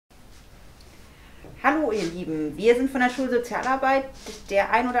Hallo ihr Lieben, wir sind von der Schulsozialarbeit.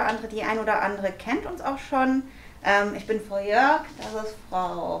 Der ein oder andere, die ein oder andere kennt uns auch schon. Ich bin Frau Jörg, das ist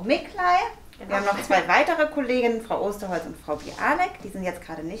Frau Mikley. Genau. Wir haben noch zwei weitere Kolleginnen, Frau Osterholz und Frau Juerg. Die sind jetzt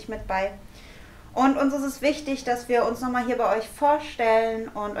gerade nicht mit bei. Und uns ist es wichtig, dass wir uns nochmal hier bei euch vorstellen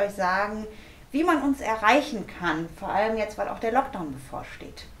und euch sagen, wie man uns erreichen kann. Vor allem jetzt, weil auch der Lockdown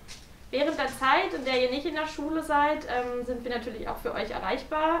bevorsteht. Während der Zeit, in der ihr nicht in der Schule seid, sind wir natürlich auch für euch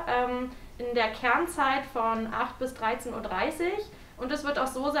erreichbar. In der Kernzeit von 8 bis 13:30 Uhr. Und es wird auch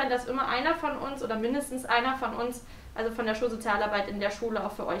so sein, dass immer einer von uns oder mindestens einer von uns, also von der Schulsozialarbeit in der Schule,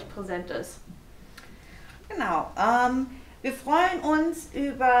 auch für euch präsent ist. Genau. Wir freuen uns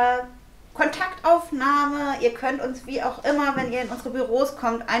über Kontaktaufnahme. Ihr könnt uns wie auch immer, wenn ihr in unsere Büros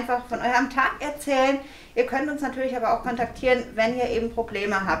kommt, einfach von eurem Tag erzählen. Ihr könnt uns natürlich aber auch kontaktieren, wenn ihr eben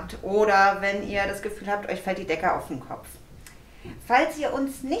Probleme habt oder wenn ihr das Gefühl habt, euch fällt die Decke auf den Kopf. Falls ihr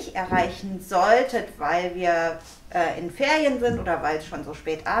uns nicht erreichen solltet, weil wir in Ferien sind oder weil es schon so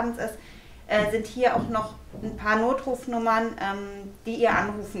spät abends ist, sind hier auch noch ein paar Notrufnummern, die ihr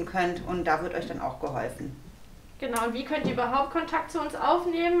anrufen könnt, und da wird euch dann auch geholfen. Genau, und wie könnt ihr überhaupt Kontakt zu uns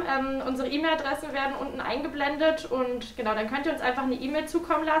aufnehmen? Unsere E-Mail-Adressen werden unten eingeblendet und genau, dann könnt ihr uns einfach eine E-Mail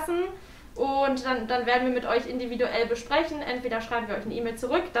zukommen lassen und dann werden wir mit euch individuell besprechen. Entweder schreiben wir euch eine E-Mail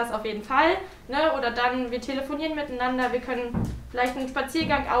zurück, das auf jeden Fall, ne? Oder dann wir telefonieren miteinander, wir können vielleicht einen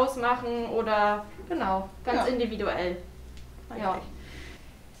Spaziergang ausmachen oder genau, ganz individuell. Ja.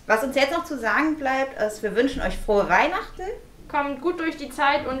 Was uns jetzt noch zu sagen bleibt, ist, wir wünschen euch frohe Weihnachten. Kommt gut durch die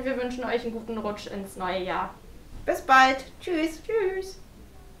Zeit und wir wünschen euch einen guten Rutsch ins neue Jahr. Bis bald. Tschüss. Tschüss.